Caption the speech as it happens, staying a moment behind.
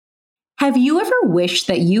Have you ever wished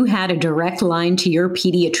that you had a direct line to your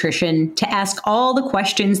pediatrician to ask all the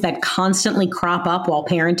questions that constantly crop up while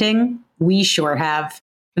parenting? We sure have.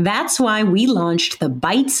 That's why we launched the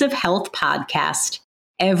Bites of Health podcast.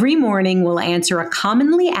 Every morning, we'll answer a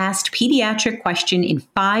commonly asked pediatric question in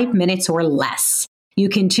 5 minutes or less. You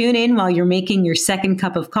can tune in while you're making your second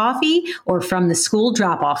cup of coffee or from the school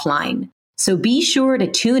drop-off line. So be sure to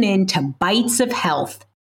tune in to Bites of Health,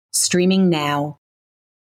 streaming now.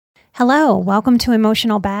 Hello, welcome to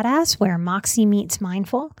Emotional Badass, where Moxie meets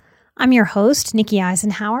Mindful. I'm your host, Nikki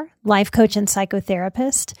Eisenhower, life coach and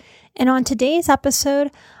psychotherapist. And on today's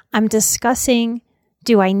episode, I'm discussing,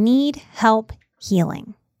 do I need help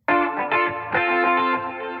healing?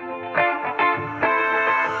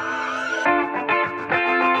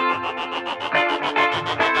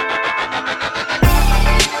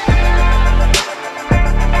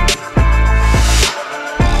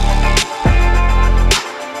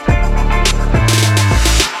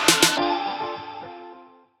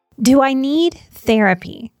 Do I need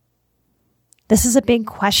therapy? This is a big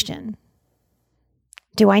question.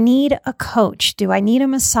 Do I need a coach? Do I need a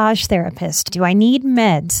massage therapist? Do I need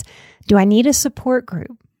meds? Do I need a support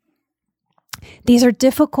group? These are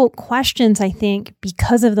difficult questions, I think,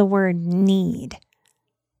 because of the word need.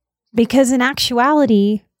 Because in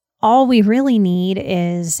actuality, all we really need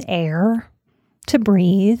is air to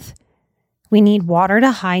breathe. We need water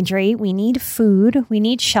to hydrate. We need food. We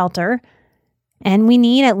need shelter. And we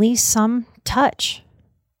need at least some touch.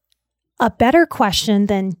 A better question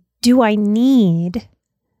than do I need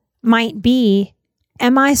might be,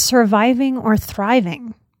 am I surviving or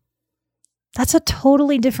thriving? That's a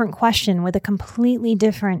totally different question with a completely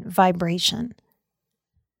different vibration.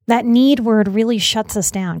 That need word really shuts us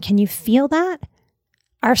down. Can you feel that?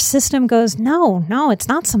 Our system goes, no, it's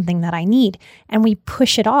not something that I need. And we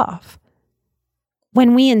push it off.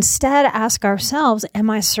 When we instead ask ourselves, am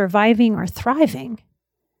I surviving or thriving?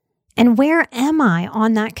 And where am I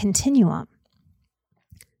on that continuum?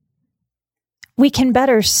 We can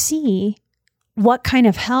better see what kind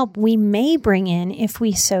of help we may bring in if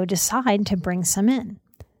we so decide to bring some in.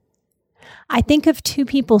 I think of two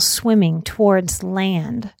people swimming towards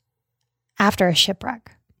land after a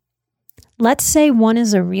shipwreck. Let's say one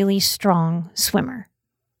is a really strong swimmer.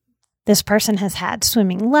 This person has had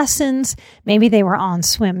swimming lessons. Maybe they were on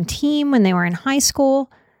swim team when they were in high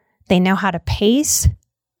school. They know how to pace.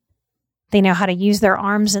 They know how to use their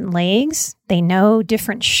arms and legs. They know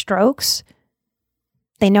different strokes.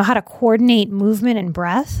 They know how to coordinate movement and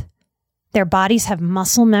breath. Their bodies have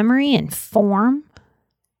muscle memory and form.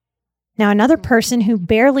 Now, another person who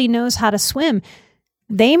barely knows how to swim,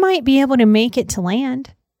 they might be able to make it to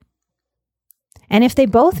land. And if they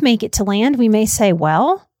both make it to land, we may say,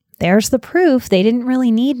 well, there's the proof. They didn't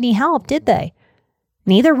really need any help, did they?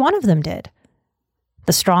 Neither one of them did.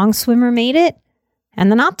 The strong swimmer made it,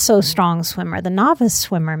 and the not so strong swimmer, the novice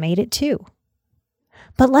swimmer, made it too.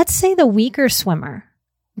 But let's say the weaker swimmer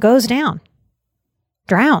goes down,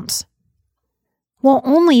 drowns. Well,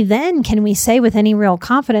 only then can we say with any real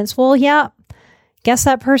confidence, well, yeah, guess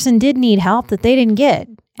that person did need help that they didn't get.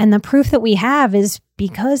 And the proof that we have is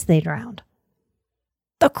because they drowned.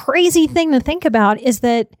 The crazy thing to think about is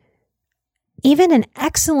that even an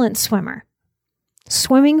excellent swimmer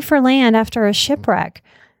swimming for land after a shipwreck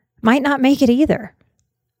might not make it either,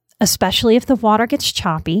 especially if the water gets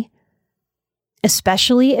choppy,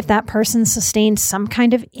 especially if that person sustained some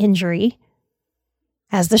kind of injury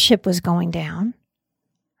as the ship was going down.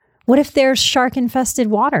 What if there's shark-infested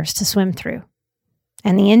waters to swim through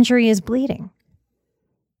and the injury is bleeding?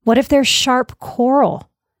 What if there's sharp coral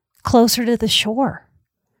closer to the shore?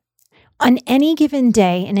 On any given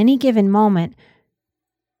day, in any given moment,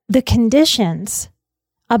 the conditions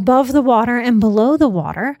above the water and below the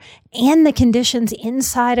water and the conditions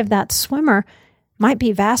inside of that swimmer might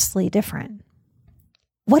be vastly different.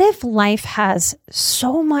 What if life has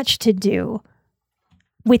so much to do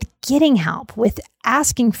with getting help, with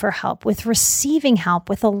asking for help, with receiving help,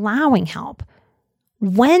 with allowing help,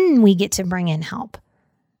 when we get to bring in help?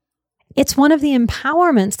 It's one of the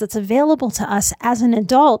empowerments that's available to us as an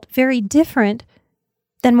adult, very different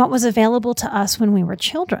than what was available to us when we were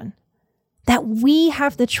children. That we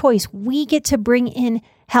have the choice. We get to bring in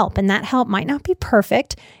help, and that help might not be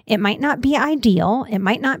perfect. It might not be ideal. It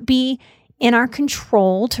might not be in our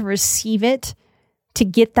control to receive it, to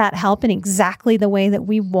get that help in exactly the way that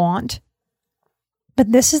we want.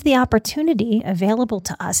 But this is the opportunity available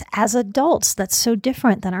to us as adults that's so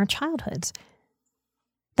different than our childhoods.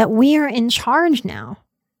 That we are in charge now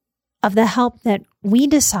of the help that we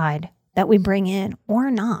decide that we bring in or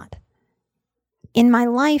not. In my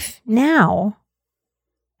life now,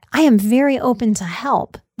 I I am very open to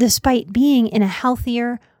help despite being in a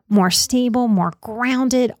healthier, more stable, more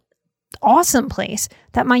grounded, awesome place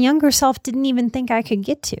that my younger self didn't even think I could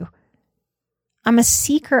get to. I'm a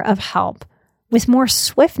seeker of help with more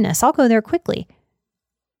swiftness. I'll go there quickly.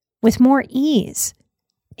 With more ease.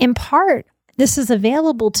 In part, this is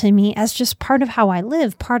available to me as just part of how I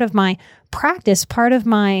live, part of my practice, part of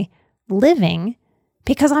my living,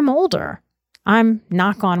 because I'm older. I'm,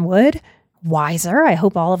 knock on wood, wiser. I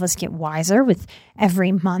hope all of us get wiser with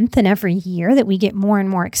every month and every year that we get more and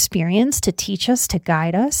more experience to teach us, to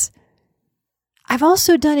guide us. I've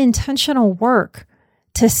also done intentional work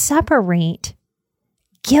to separate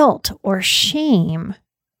guilt or shame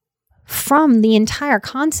from the entire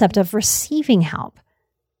concept of receiving help,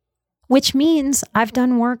 which means I've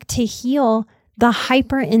done work to heal the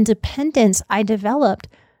hyper-independence I developed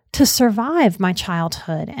to survive my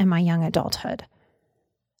childhood and my young adulthood.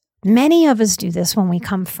 Many of us do this when we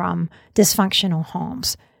come from dysfunctional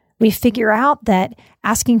homes. We figure out that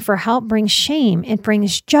asking for help brings shame, it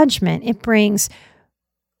brings judgment, it brings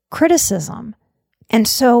criticism. And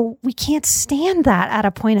so we can't stand that at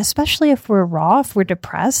a point, especially if we're raw, if we're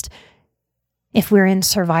depressed, if we're in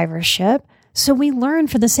survivorship. So we learn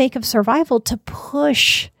for the sake of survival to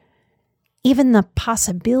push even the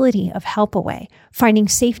possibility of help away, finding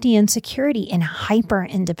safety and security in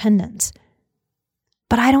hyper-independence.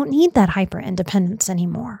 But I don't need that hyper-independence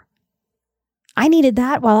anymore. I needed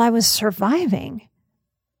that while I was surviving,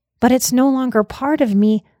 but it's no longer part of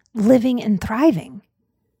me living and thriving.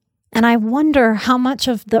 And I wonder how much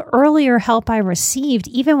of the earlier help I received,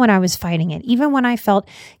 even when I was fighting it, even when I felt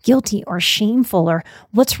guilty or shameful or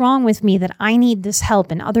what's wrong with me that I need this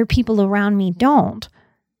help and other people around me don't.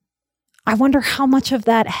 I wonder how much of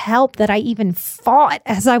that help that I even fought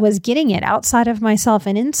as I was getting it outside of myself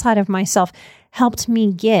and inside of myself helped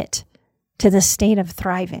me get to the state of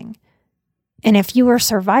thriving. And if you are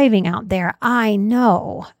surviving out there, I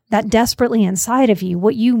know that desperately inside of you,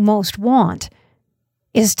 what you most want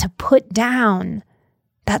is to put down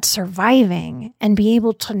that surviving and be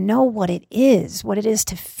able to know what it is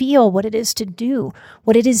to feel, what it is to do,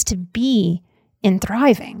 what it is to be in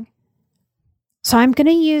thriving. So I'm going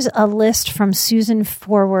to use a list from Susan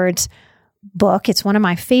Forward's book. It's one of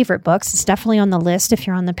my favorite books. It's definitely on the list if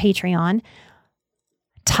you're on the Patreon.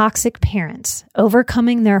 Toxic Parents,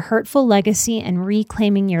 Overcoming Their Hurtful Legacy and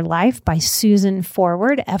Reclaiming Your Life by Susan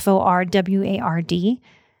Forward, Forward.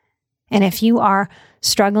 And if you are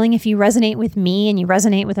struggling, if you resonate with me and you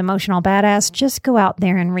resonate with Emotional Badass, just go out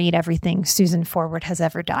there and read everything Susan Forward has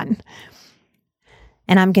ever done.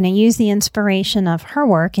 And I'm going to use the inspiration of her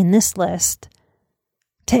work in this list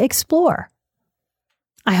to explore.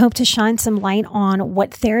 I hope to shine some light on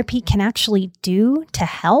what therapy can actually do to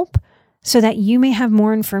help so that you may have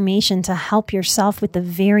more information to help yourself with the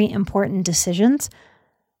very important decisions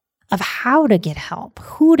of how to get help,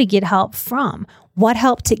 who to get help from, what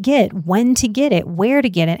help to get, when to get it, where to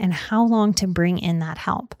get it, and how long to bring in that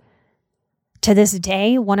help. To this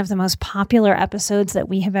day, one of the most popular episodes that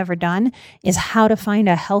we have ever done is how to find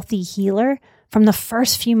a healthy healer from the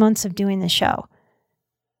first few months of doing the show.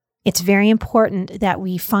 It's very important that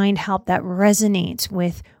we find help that resonates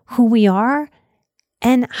with who we are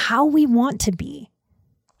and how we want to be.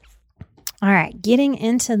 All right, getting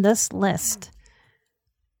into this list.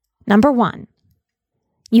 Number 1,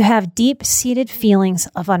 you have deep-seated feelings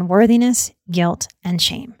of unworthiness, guilt, and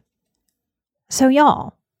shame. So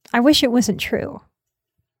y'all, I wish it wasn't true.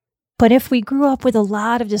 But if we grew up with a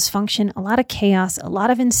lot of dysfunction, a lot of chaos, a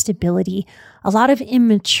lot of instability, a lot of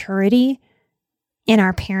immaturity in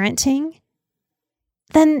our parenting,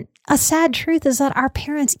 then a sad truth is that our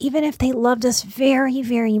parents, even if they loved us very,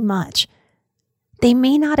 very much, they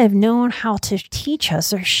may not have known how to teach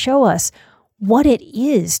us or show us what it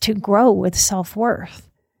is to grow with self-worth.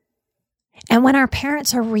 And when our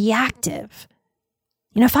parents are reactive,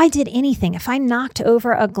 if I did anything, if I knocked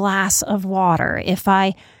over a glass of water, if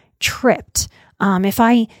I tripped, if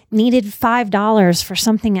I needed $5 for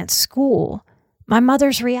something at school, my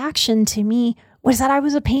mother's reaction to me was that I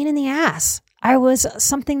was a pain in the ass. I was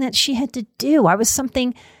something that she had to do. I was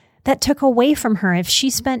something that took away from her. If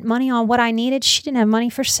she spent money on what I needed, she didn't have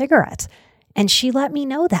money for cigarettes. And she let me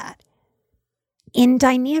know that. In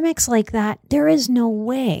dynamics like that, there is no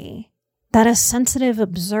way that a sensitive,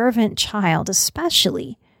 observant child,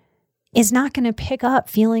 especially, is not going to pick up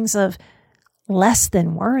feelings of less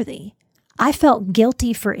than worthy. I felt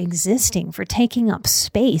guilty for existing, for taking up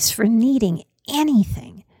space, for needing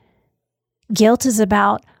anything. Guilt is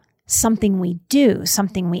about something we do,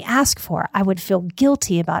 something we ask for. I would feel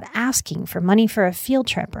guilty about asking for money for a field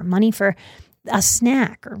trip or money for a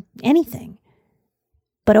snack or anything.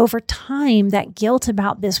 But over time, that guilt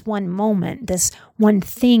about this one moment, this one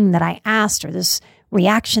thing that I asked, or this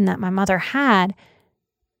reaction that my mother had,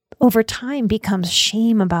 over time becomes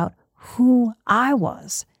shame about who I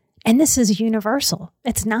was. And this is universal.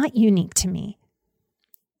 It's not unique to me.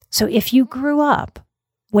 So if you grew up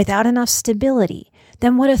without enough stability,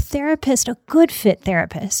 then what a therapist, a good fit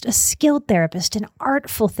therapist, a skilled therapist, an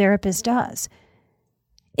artful therapist does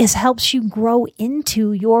is helps you grow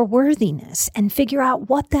into your worthiness and figure out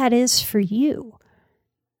what that is for you.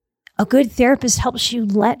 A good therapist helps you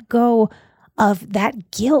let go of that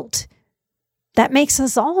guilt that makes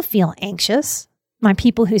us all feel anxious. My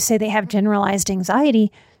people who say they have generalized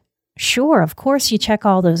anxiety, sure, of course you check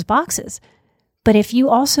all those boxes. But if you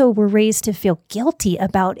also were raised to feel guilty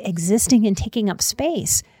about existing and taking up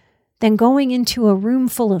space, then going into a room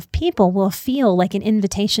full of people will feel like an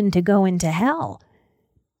invitation to go into hell.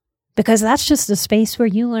 Because that's just a space where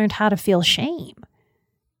you learned how to feel shame.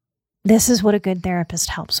 This is what a good therapist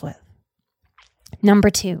helps with. Number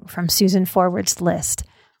 2 from Susan Forward's list,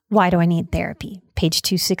 Why Do I Need Therapy? Page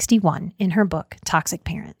 261 in her book, Toxic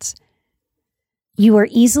Parents. You are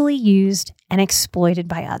easily used and exploited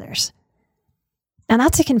by others. Now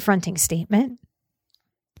that's a confronting statement.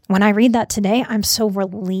 When I read that today, I'm so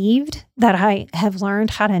relieved that I have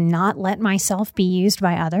learned how to not let myself be used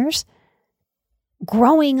by others.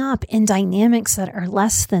 Growing up in dynamics that are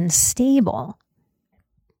less than stable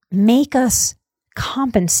make us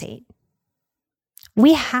compensate.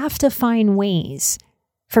 We have to find ways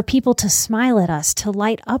for people to smile at us, to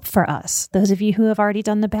light up for us. Those of you who have already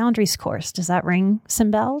done the boundaries course, does that ring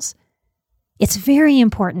some bells? It's very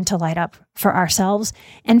important to light up for ourselves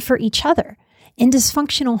and for each other. In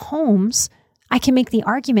dysfunctional homes, I can make the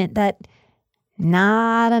argument that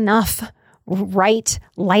not enough right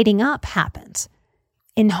lighting up happens.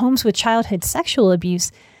 In homes with childhood sexual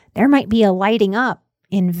abuse, there might be a lighting up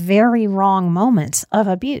in very wrong moments of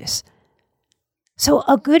abuse. So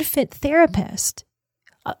a good fit therapist,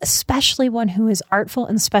 especially one who is artful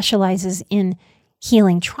and specializes in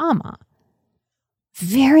healing trauma,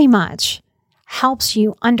 very much helps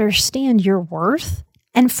you understand your worth.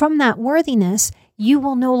 And from that worthiness, you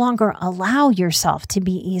will no longer allow yourself to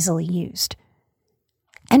be easily used.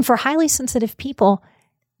 And for highly sensitive people,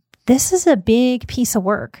 this is a big piece of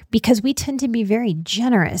work because we tend to be very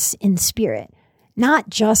generous in spirit, not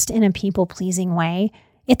just in a people-pleasing way.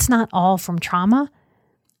 It's not all from trauma.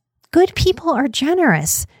 Good people are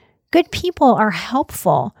generous. Good people are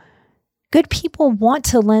helpful. Good people want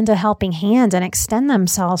to lend a helping hand and extend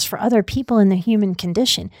themselves for other people in the human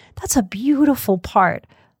condition. That's a beautiful part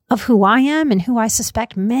of who I am and who I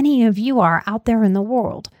suspect many of you are out there in the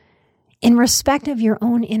world, in respect of your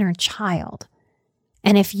own inner child.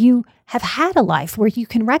 And if you have had a life where you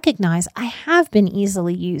can recognize, I have been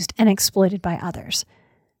easily used and exploited by others,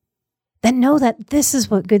 then know that this is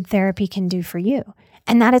what good therapy can do for you,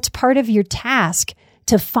 and that it's part of your task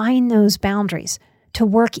to find those boundaries, to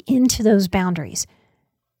work into those boundaries.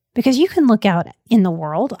 Because you can look out in the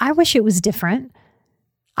world. I wish it was different.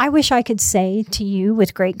 I wish I could say to you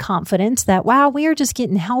with great confidence that, wow, we are just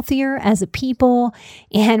getting healthier as a people.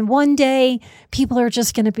 And one day people are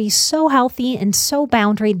just going to be so healthy and so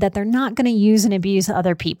boundaried that they're not going to use and abuse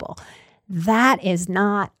other people. That is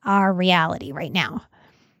not our reality right now.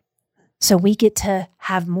 So we get to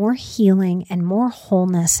have more healing and more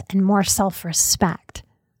wholeness and more self-respect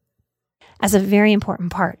as a very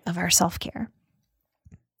important part of our self-care.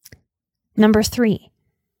 Number 3,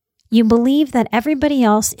 you believe that everybody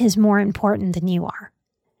else is more important than you are.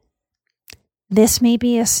 This may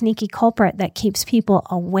be a sneaky culprit that keeps people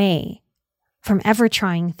away from ever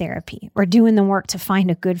trying therapy or doing the work to find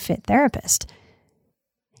a good fit therapist.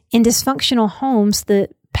 In dysfunctional homes, the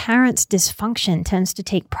parents' dysfunction tends to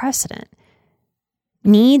take precedent.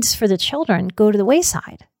 Needs for the children go to the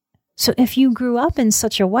wayside. So if you grew up in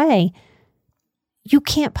such a way, you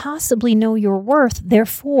can't possibly know your worth.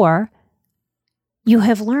 Therefore, you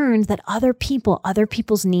have learned that other people, other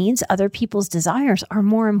people's needs, other people's desires are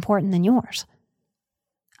more important than yours.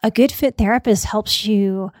 A good fit therapist helps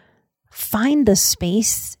you find the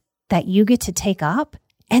space that you get to take up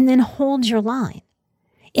and then hold your line.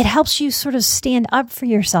 It helps you sort of stand up for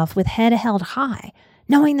yourself with head held high,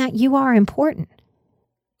 knowing that you are important.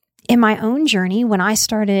 In my own journey, when I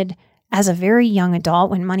started as a very young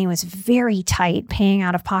adult, when money was very tight, paying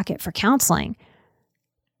out of pocket for counseling,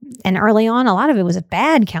 and early on, a lot of it was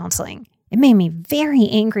bad counseling. It made me very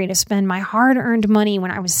angry to spend my hard-earned money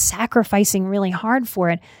when I was sacrificing really hard for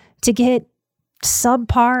it to get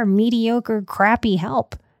subpar, mediocre, crappy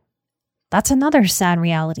help. That's another sad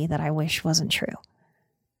reality that I wish wasn't true.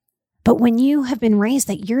 But when you have been raised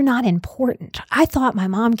that you're not important, I thought my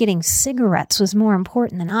mom getting cigarettes was more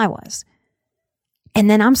important than I was. And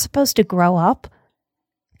then I'm supposed to grow up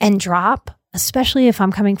and drop, especially if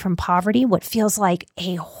I'm coming from poverty, what feels like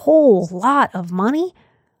a whole lot of money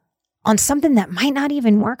on something that might not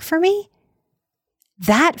even work for me.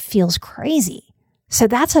 That feels crazy. So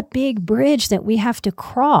that's a big bridge that we have to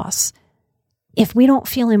cross if we don't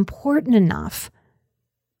feel important enough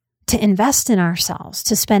to invest in ourselves,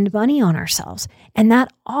 to spend money on ourselves. And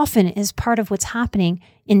that often is part of what's happening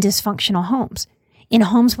in dysfunctional homes. In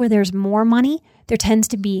homes where there's more money, there tends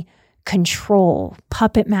to be control,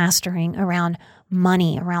 puppet mastering around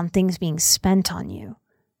money, around things being spent on you.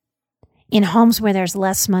 In homes where there's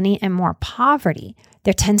less money and more poverty,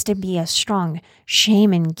 there tends to be a strong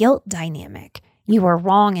shame and guilt dynamic. You are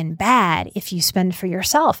wrong and bad if you spend for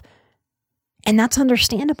yourself. And that's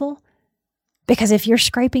understandable. Because if you're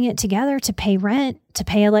scraping it together to pay rent, to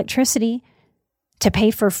pay electricity, to pay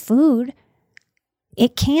for food,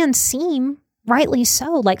 it can seem, rightly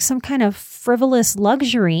so, like some kind of frivolous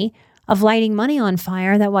luxury of lighting money on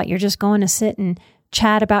fire that you're just going to sit and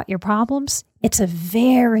chat about your problems. It's a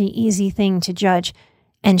very easy thing to judge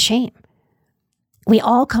and shame. We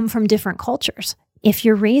all come from different cultures. If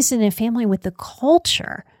you're raised in a family with the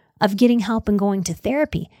culture of getting help and going to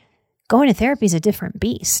therapy is a different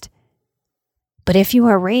beast. But if you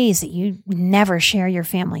are raised that you never share your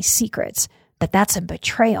family's secrets, that's a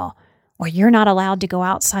betrayal, or you're not allowed to go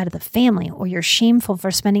outside of the family, or you're shameful for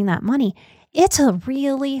spending that money, it's a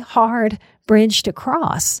really hard bridge to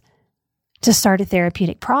cross to start a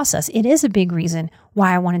therapeutic process. It is a big reason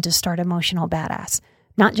why I wanted to start Emotional Badass,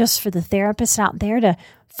 not just for the therapists out there to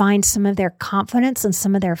find some of their confidence and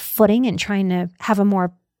some of their footing and trying to have a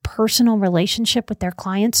more personal relationship with their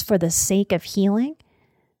clients for the sake of healing,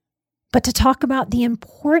 but to talk about the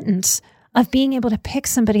importance of being able to pick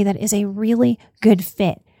somebody that is a really good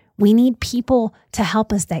fit. We need people to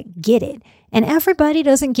help us that get it. And everybody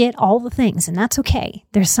doesn't get all the things, and that's okay.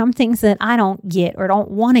 There's some things that I don't get or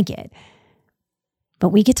don't want to get. But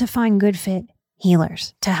we get to find good fit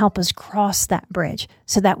healers to help us cross that bridge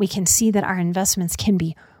so that we can see that our investments can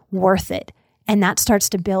be worth it. And that starts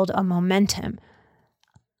to build a momentum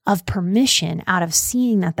of permission out of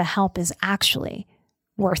seeing that the help is actually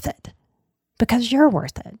worth it because you're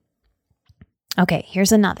worth it. Okay,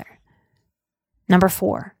 here's another. Number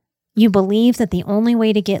 4, you believe that the only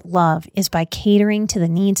way to get love is by catering to the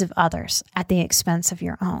needs of others at the expense of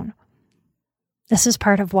your own. This is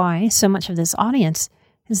part of why so much of this audience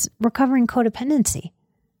is recovering codependency.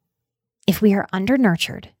 If we are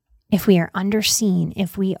under-nurtured, if we are underseen,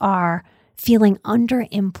 if we are feeling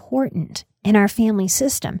under-important in our family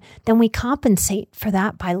system, then we compensate for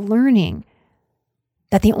that by learning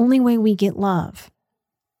that the only way we get love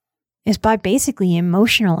is by basically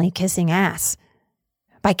emotionally kissing ass,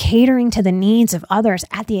 by catering to the needs of others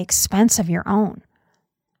at the expense of your own.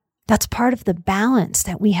 That's part of the balance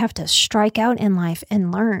that we have to strike out in life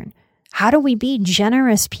and learn. How do we be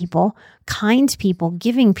generous people, kind people,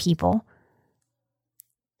 giving people?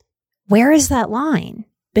 Where is that line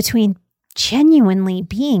between genuinely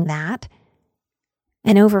being that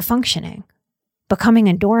and overfunctioning, becoming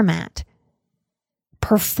a doormat,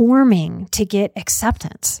 performing to get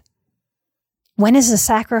acceptance? When is the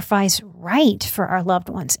sacrifice right for our loved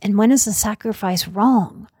ones? And when is the sacrifice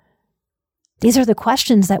wrong? These are the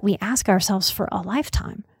questions that we ask ourselves for a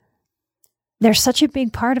lifetime. They're such a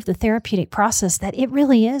big part of the therapeutic process that it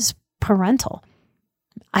really is parental.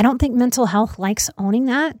 I don't think mental health likes owning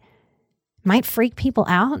that. Might freak people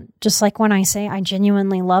out, just like when I say I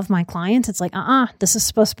genuinely love my clients. It's like, this is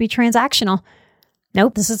supposed to be transactional.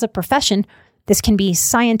 Nope, this is a profession. This can be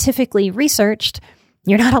scientifically researched.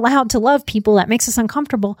 You're not allowed to love people. That makes us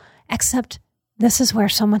uncomfortable, except this is where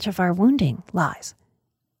so much of our wounding lies.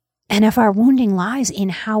 And if our wounding lies in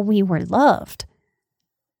how we were loved,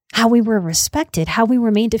 how we were respected, how we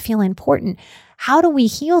were made to feel important, how do we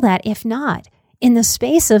heal that if not in the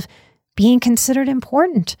space of being considered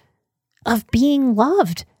important, of being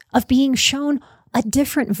loved, of being shown a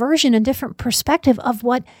different version, a different perspective of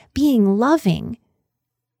what being loving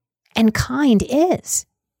and kind is?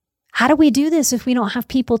 How do we do this if we don't have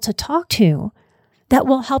people to talk to that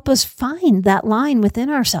will help us find that line within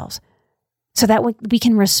ourselves so that we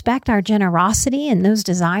can respect our generosity and those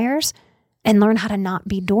desires and learn how to not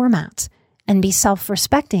be doormats and be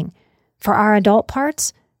self-respecting for our adult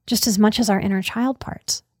parts just as much as our inner child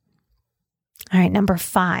parts? All right, number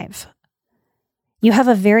 5. You have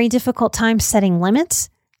a very difficult time setting limits,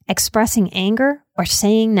 expressing anger, or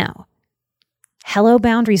saying no. Hello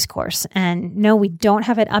Boundaries course. And no, we don't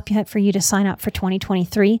have it up yet for you to sign up for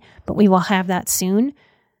 2023, but we will have that soon.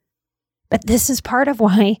 But this is part of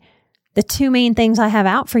why the two main things I have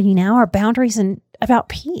out for you now are boundaries and about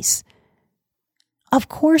peace. Of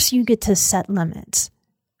course, you get to set limits,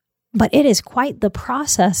 but it is quite the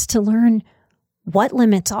process to learn what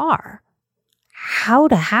limits are, how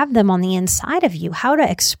to have them on the inside of you, how to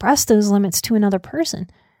express those limits to another person.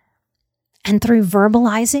 And through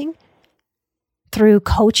verbalizing, through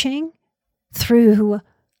coaching, through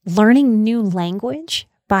learning new language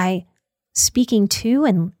by speaking to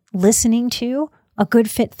and listening to a good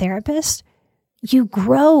fit therapist, you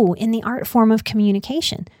grow in the art form of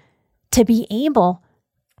communication to be able,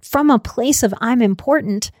 from a place of I'm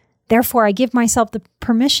important, therefore I give myself the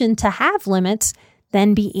permission to have limits,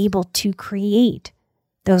 then be able to create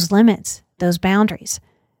those limits, those boundaries.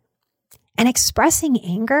 And expressing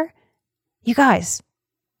anger, you guys,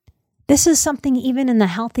 this is something even in the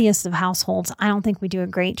healthiest of households, I don't think we do a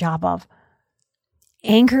great job of.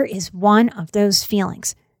 Anger is one of those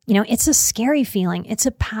feelings. You know, it's a scary feeling. It's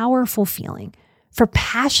a powerful feeling. For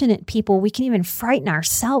passionate people, we can even frighten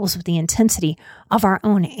ourselves with the intensity of our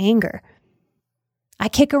own anger. I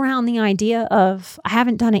kick around the idea of, I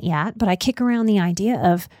haven't done it yet, but I kick around the idea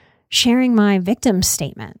of sharing my victim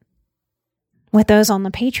statement with those on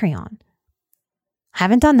the Patreon. I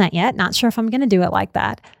haven't done that yet. Not sure if I'm going to do it like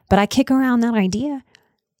that, but I kick around that idea.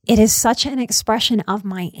 It is such an expression of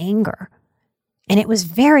my anger. And it was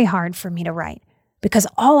very hard for me to write because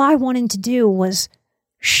all I wanted to do was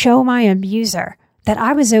show my abuser that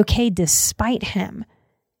I was okay despite him.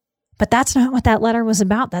 But that's not what that letter was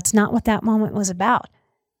about. That's not what that moment was about.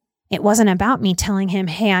 It wasn't about me telling him,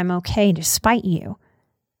 hey, I'm okay despite you.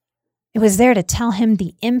 It was there to tell him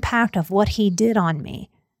the impact of what he did on me,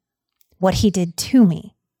 what he did to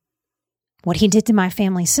me, what he did to my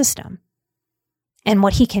family system, and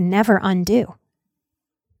what he can never undo.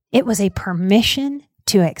 It was a permission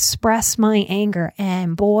to express my anger,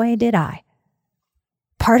 and boy, did I.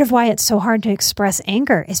 Part of why it's so hard to express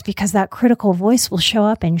anger is because that critical voice will show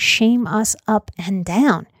up and shame us up and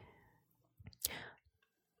down.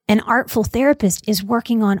 An artful therapist is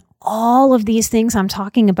working on all of these things I'm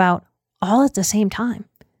talking about all at the same time.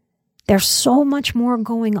 There's so much more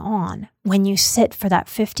going on when you sit for that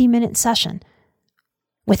 50-minute session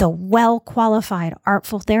with a well-qualified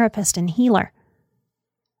artful therapist and healer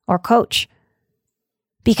or coach.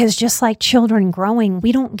 Because just like children growing,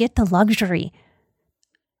 we don't get the luxury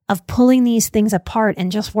of pulling these things apart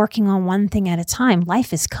and just working on one thing at a time.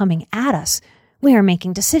 Life is coming at us. We are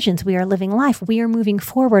making decisions. We are living life. We are moving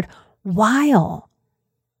forward while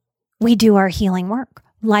we do our healing work.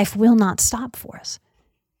 Life will not stop for us.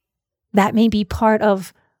 That may be part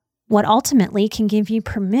of what ultimately can give you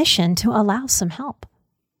permission to allow some help.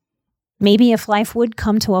 Maybe if life would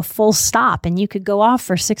come to a full stop and you could go off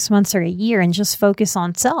for 6 months or a year and just focus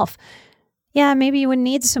on self, yeah, maybe you wouldn't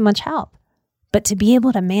need so much help. But to be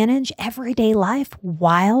able to manage everyday life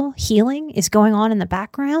while healing is going on in the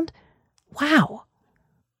background, wow.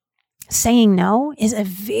 Saying no is a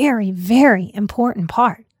very, very important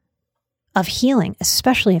part of healing,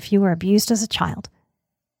 especially if you were abused as a child.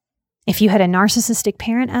 If you had a narcissistic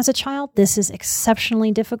parent as a child, this is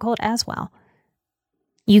exceptionally difficult as well.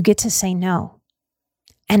 You get to say no.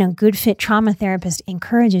 And a good fit trauma therapist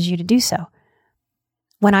encourages you to do so.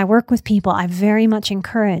 When I work with people, I very much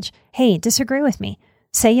encourage, hey, disagree with me.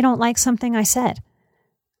 Say you don't like something I said.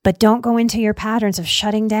 But don't go into your patterns of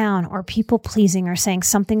shutting down or people pleasing or saying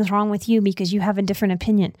something's wrong with you because you have a different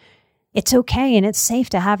opinion. It's okay and it's safe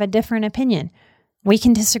to have a different opinion. We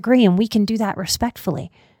can disagree and we can do that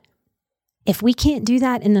respectfully. If we can't do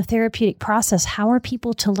that in the therapeutic process, how are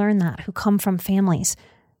people to learn that who come from families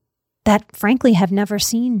that frankly have never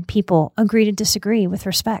seen people agree to disagree with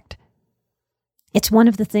respect? It's one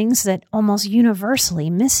of the things that almost universally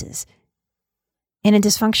misses in a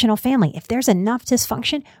dysfunctional family. If there's enough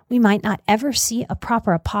dysfunction, we might not ever see a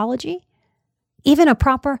proper apology, even a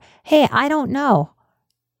proper, hey, I don't know.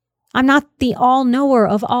 I'm not the all-knower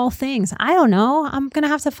of all things. I don't know. I'm going to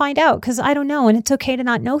have to find out because I don't know, and it's okay to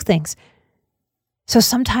not know things. So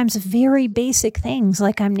sometimes very basic things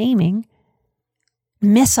like I'm naming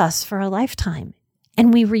miss us for a lifetime,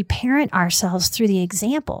 and we reparent ourselves through the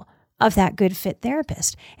example of that good fit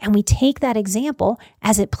therapist. And we take that example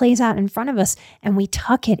as it plays out in front of us and we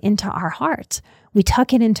tuck it into our hearts. We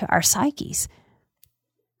tuck it into our psyches.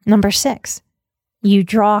 Number 6, you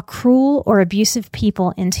draw cruel or abusive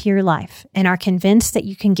people into your life and are convinced that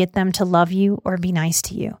you can get them to love you or be nice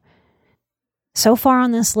to you. So far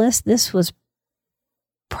on this list, this was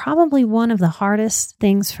probably one of the hardest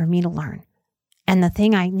things for me to learn and the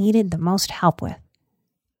thing I needed the most help with.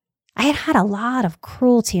 I had had a lot of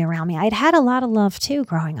cruelty around me. I'd had a lot of love too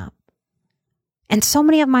growing up. And so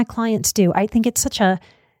many of my clients do. I think it's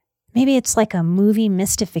maybe it's like a movie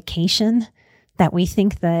mystification that we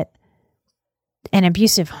think that an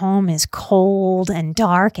abusive home is cold and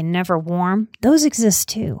dark and never warm. Those exist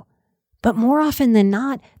too. But more often than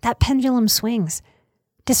not, that pendulum swings.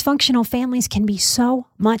 Dysfunctional families can be so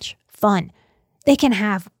much fun. They can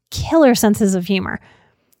have killer senses of humor.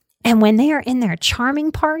 And when they are in their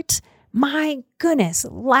charming parts, my goodness,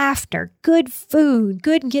 laughter, good food,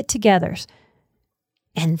 good get-togethers.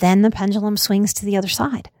 And then the pendulum swings to the other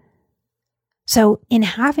side. So in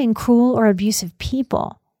having cruel or abusive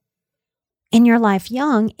people in your life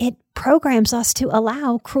young, it programs us to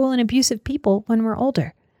allow cruel and abusive people when we're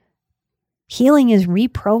older. Healing is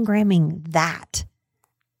reprogramming that.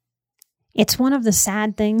 It's one of the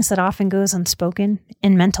sad things that often goes unspoken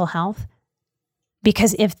in mental health.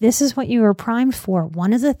 Because if this is what you were primed for,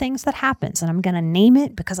 one of the things that happens, and I'm going to name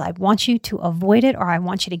it because I want you to avoid it or I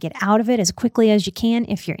want you to get out of it as quickly as you can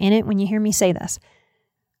if you're in it when you hear me say this.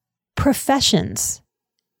 Professions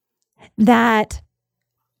that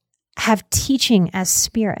have teaching as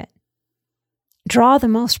spirit draw the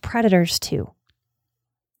most predators to.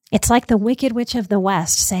 It's like the Wicked Witch of the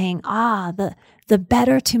West saying, the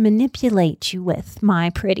better to manipulate you with, my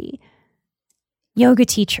pretty. Yoga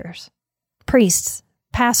teachers, priests,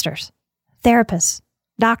 pastors, therapists,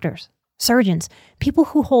 doctors, surgeons, people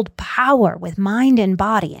who hold power with mind and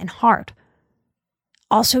body and heart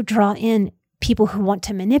also draw in people who want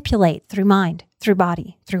to manipulate through mind, through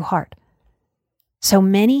body, through heart. So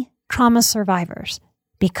many trauma survivors,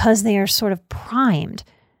 because they are sort of primed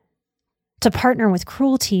to partner with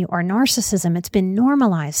cruelty or narcissism, it's been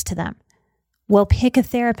normalized to them, will pick a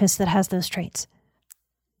therapist that has those traits.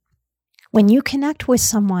 When you connect with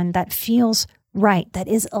someone that feels right, that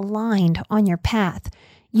is aligned on your path,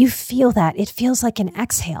 you feel that. It feels like an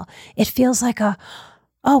exhale. It feels like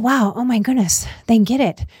oh wow, oh my goodness, they get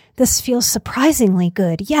it. This feels surprisingly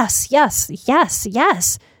good. Yes, yes, yes,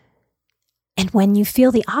 yes. And when you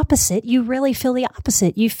feel the opposite, you really feel the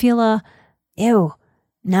opposite. You feel ew,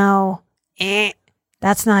 no,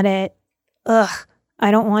 that's not it. Ugh,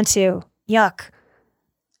 I don't want to. Yuck.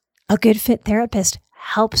 A good fit therapist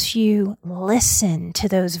helps you listen to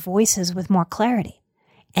those voices with more clarity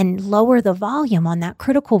and lower the volume on that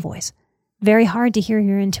critical voice. Very hard to hear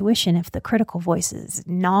your intuition if the critical voice is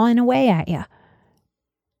gnawing away at you.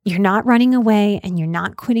 You're not running away and you're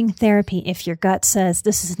not quitting therapy if your gut says,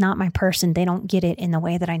 this is not my person. They don't get it in the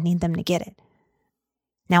way that I need them to get it.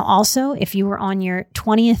 Now, also, if you were on your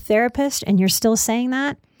 20th therapist and you're still saying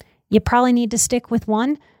that, you probably need to stick with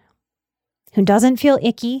one who doesn't feel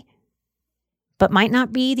icky, but might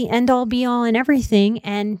not be the end all be all and everything,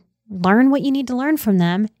 and learn what you need to learn from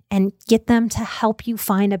them and get them to help you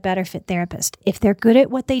find a better fit therapist. If they're good at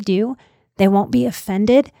what they do, they won't be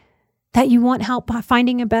offended that you want help by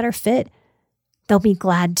finding a better fit. They'll be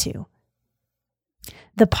glad to.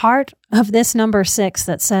 The part of this number 6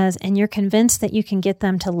 that says, and you're convinced that you can get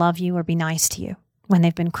them to love you or be nice to you when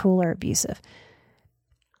they've been cruel or abusive.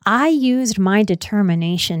 I used my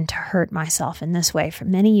determination to hurt myself in this way for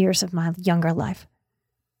many years of my younger life.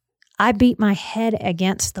 I beat my head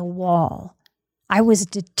against the wall. I was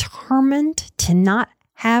determined to not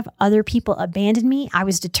have other people abandon me. I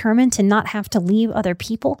was determined to not have to leave other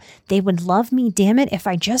people. They would love me, damn it. If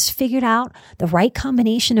I just figured out the right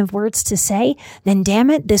combination of words to say, then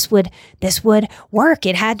damn it, this would work.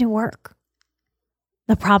 It had to work.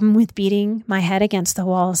 The problem with beating my head against the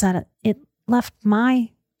wall is that it left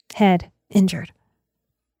my head injured.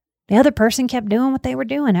 The other person kept doing what they were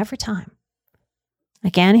doing every time.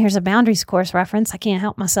 Again, here's a boundaries course reference. I can't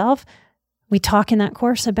help myself. We talk in that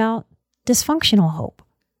course about dysfunctional hope.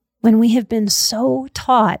 When we have been so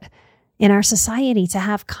taught in our society to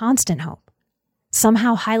have constant hope,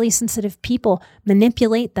 somehow highly sensitive people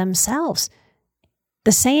manipulate themselves.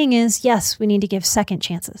 The saying is, yes, we need to give second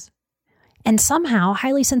chances. And somehow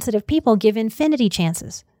highly sensitive people give infinity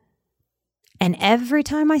chances. And every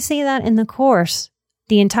time I say that in the course,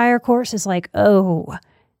 the entire course is like, oh,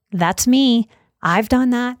 that's me. I've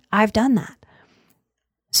done that. I've done that.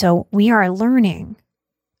 So we are learning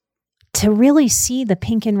to really see the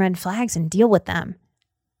pink and red flags and deal with them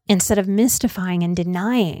instead of mystifying and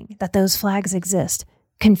denying that those flags exist,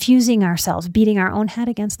 confusing ourselves, beating our own head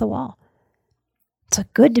against the wall. It's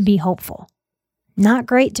good to be hopeful. Not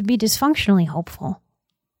great to be dysfunctionally hopeful.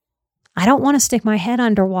 I don't want to stick my head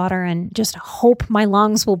underwater and just hope my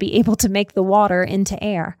lungs will be able to make the water into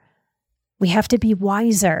air. We have to be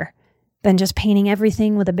wiser than just painting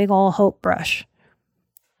everything with a big old hope brush.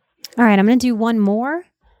 All right, I'm going to do one more.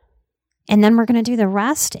 And then we're going to do the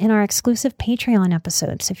rest in our exclusive Patreon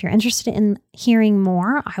episodes. So if you're interested in hearing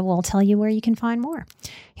more, I will tell you where you can find more.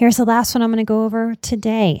 Here's the last one I'm going to go over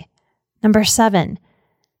today. Number 7,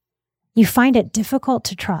 you find it difficult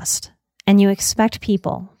to trust and you expect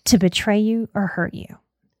people to betray you or hurt you.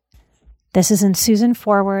 This is in Susan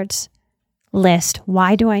Forward's list,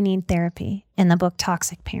 Why Do I Need Therapy, in the book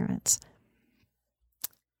Toxic Parents.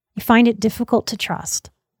 You find it difficult to trust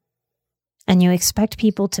and you expect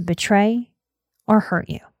people to betray or hurt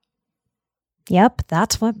you. Yep,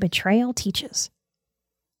 that's what betrayal teaches.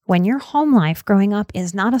 When your home life growing up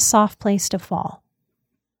is not a soft place to fall,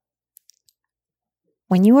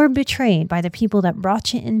 when you are betrayed by the people that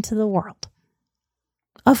brought you into the world,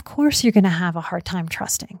 of course you're going to have a hard time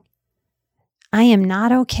trusting. I am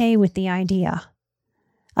not okay with the idea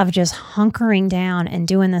of just hunkering down and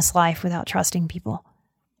doing this life without trusting people.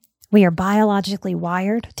 We are biologically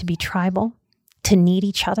wired to be tribal, to need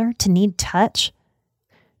each other, to need touch.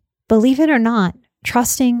 Believe it or not,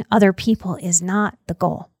 trusting other people is not the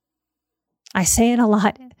goal. I say it a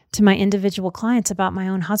lot to my individual clients about my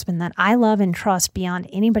own husband, that I love and trust beyond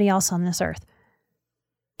anybody else on this earth.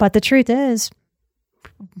 But the truth is,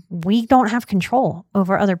 we don't have control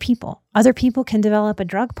over other people. Other people can develop a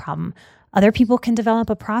drug problem. Other people can develop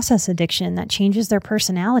a process addiction that changes their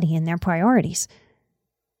personality and their priorities.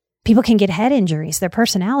 People can get head injuries. Their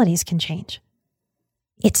personalities can change.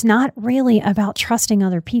 It's not really about trusting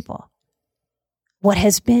other people. What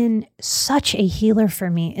has been such a healer for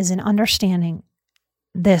me is an understanding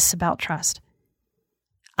this about trust.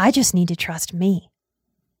 I just need to trust me.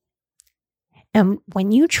 And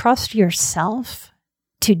when you trust yourself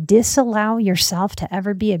to disallow yourself to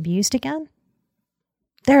ever be abused again,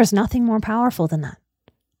 there is nothing more powerful than that.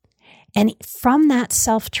 And from that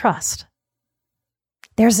self-trust,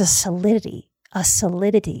 there's a solidity,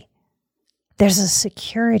 there's a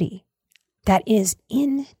security that is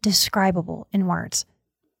indescribable in words.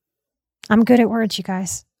 I'm good at words, you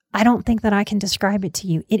guys. I don't think that I can describe it to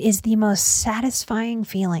you. It is the most satisfying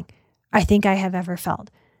feeling I think I have ever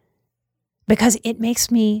felt because it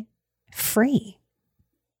makes me free.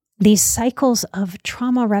 These cycles of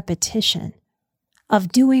trauma repetition,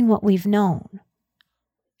 of doing what we've known,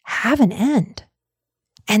 have an end.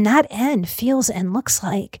 And that end feels and looks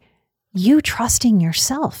like you trusting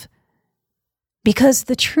yourself. Because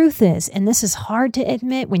the truth is, and this is hard to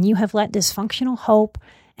admit when you have let dysfunctional hope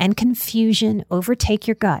and confusion overtake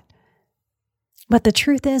your gut, but the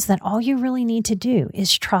truth is that all you really need to do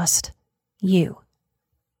is trust you.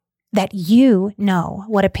 That you know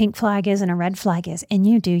what a pink flag is and a red flag is, and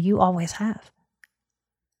you do, you always have.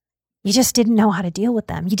 You just didn't know how to deal with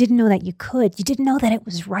them. You didn't know that you could. You didn't know that it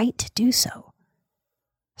was right to do so.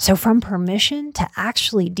 So from permission to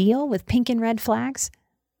actually deal with pink and red flags,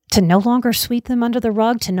 to no longer sweep them under the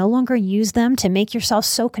rug, to no longer use them, to make yourself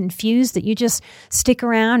so confused that you just stick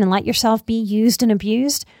around and let yourself be used and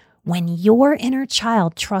abused, when your inner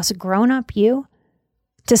child trusts grown-up you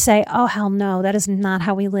to say, oh, hell no, that is not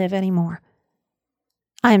how we live anymore.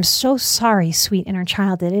 I am so sorry, sweet inner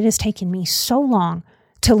child, that it has taken me so long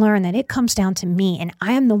to learn that it comes down to me, and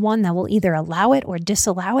I am the one that will either allow it or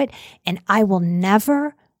disallow it, and I will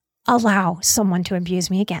never allow someone to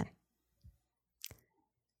abuse me again.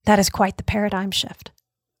 That is quite the paradigm shift.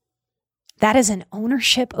 That is an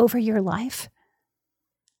ownership over your life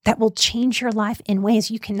that will change your life in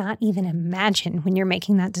ways you cannot even imagine when you're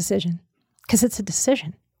making that decision, because it's a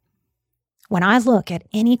decision. When I look at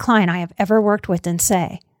any client I have ever worked with and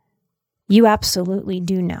say, you absolutely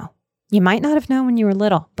do know. You might not have known when you were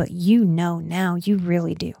little, but you know now, you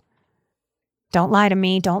really do. Don't lie to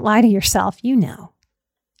me. Don't lie to yourself. You know.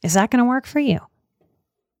 Is that going to work for you?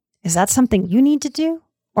 Is that something you need to do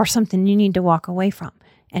or something you need to walk away from?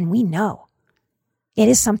 And we know. It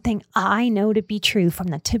is something I know to be true from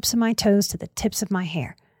the tips of my toes to the tips of my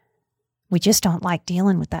hair. We just don't like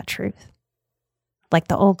dealing with that truth. Like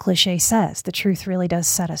the old cliche says, the truth really does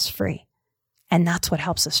set us free. And that's what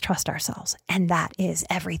helps us trust ourselves. And that is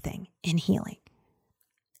everything in healing.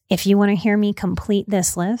 If you want to hear me complete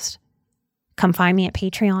this list, come find me at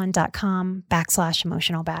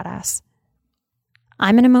patreon.com/emotionalbadass.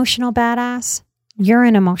 I'm an emotional badass. You're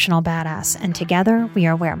an emotional badass. And together we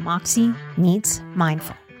are where Moxie meets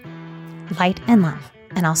mindful. Light and love.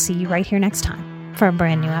 And I'll see you right here next time for a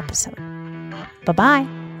brand new episode. Bye-bye.